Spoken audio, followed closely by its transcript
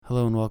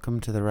Hello and welcome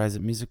to the Rise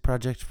Up Music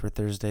Project for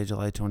Thursday,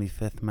 July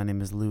 25th. My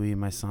name is Louie.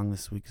 My song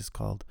this week is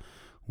called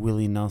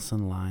Willie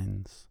Nelson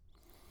Lines.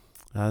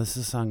 This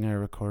is a song I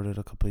recorded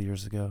a couple of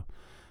years ago.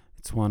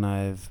 It's one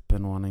I've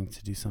been wanting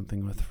to do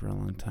something with for a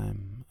long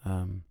time,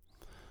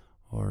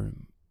 or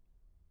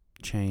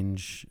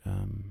change,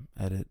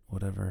 edit,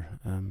 whatever.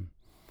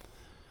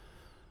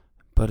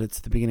 But it's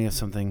the beginning of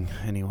something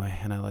anyway,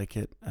 and I like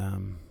it. I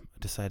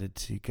decided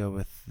to go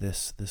with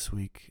this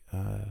week.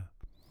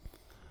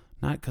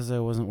 Not because I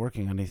wasn't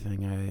working on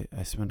anything.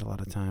 I spent a lot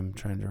of time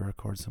trying to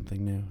record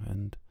something new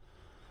and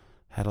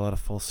had a lot of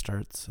false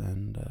starts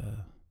and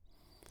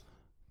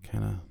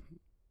kind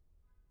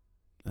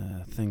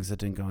of things that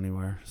didn't go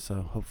anywhere. So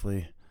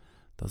hopefully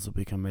those will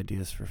become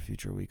ideas for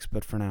future weeks.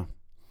 But for now,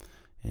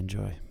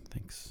 enjoy.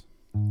 Thanks.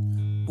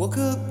 Woke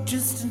up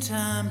just in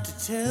time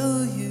to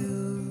tell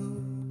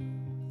you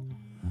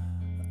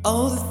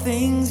all the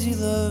things you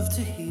love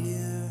to hear.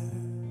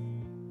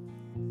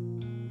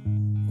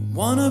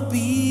 Wanna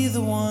be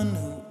the one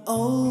who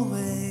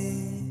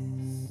always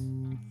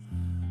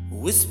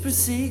whispers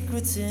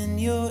secrets in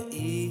your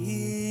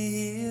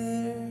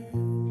ear.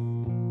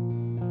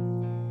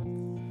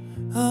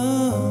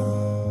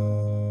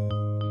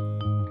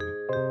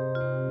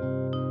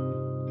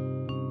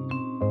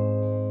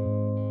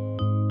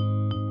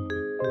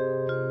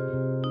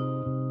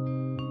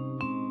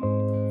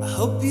 I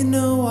hope you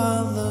know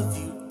I'll love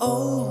you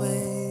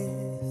always.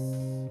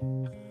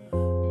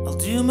 I'll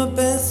do my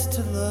best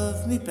to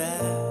love me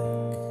back.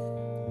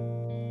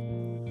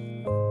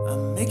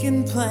 I'm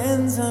making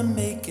plans, I'm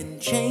making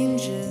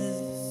changes.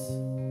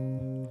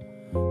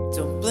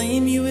 Don't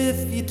blame you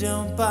if you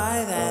don't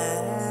buy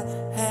that.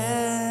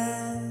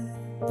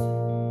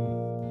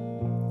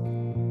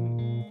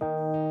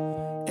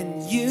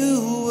 And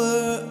you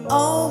were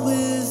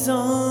always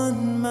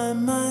on my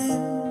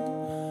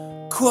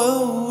mind,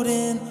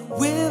 quoting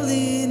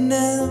Willie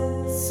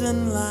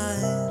Nelson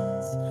lines.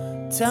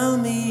 Tell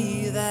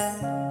me that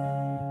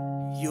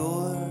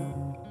your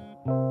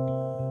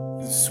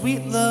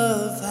sweet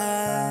love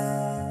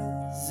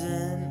hasn't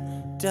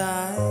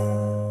died.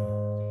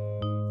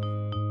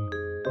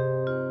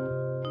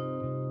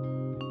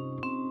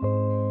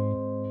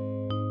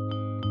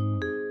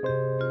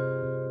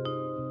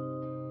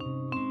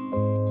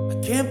 I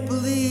can't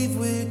believe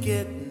we're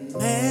getting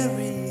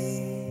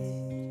married.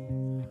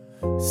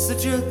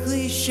 Such a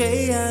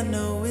cliche, I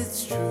know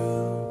it's true.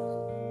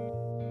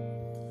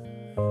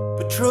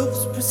 But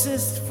tropes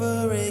persist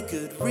for a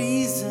good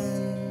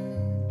reason.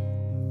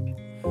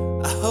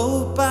 I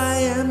hope I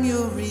am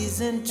your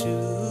reason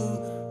too.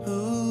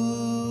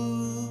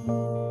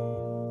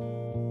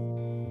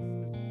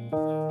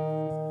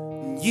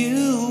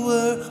 You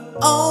were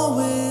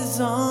always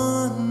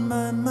on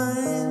my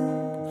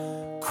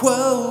mind,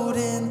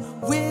 quoting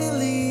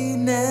Willie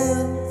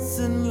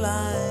Nelson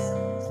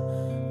lines.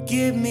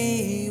 Give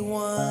me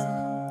one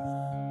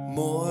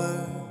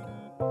more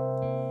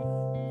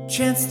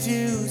chance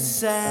to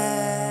satisfy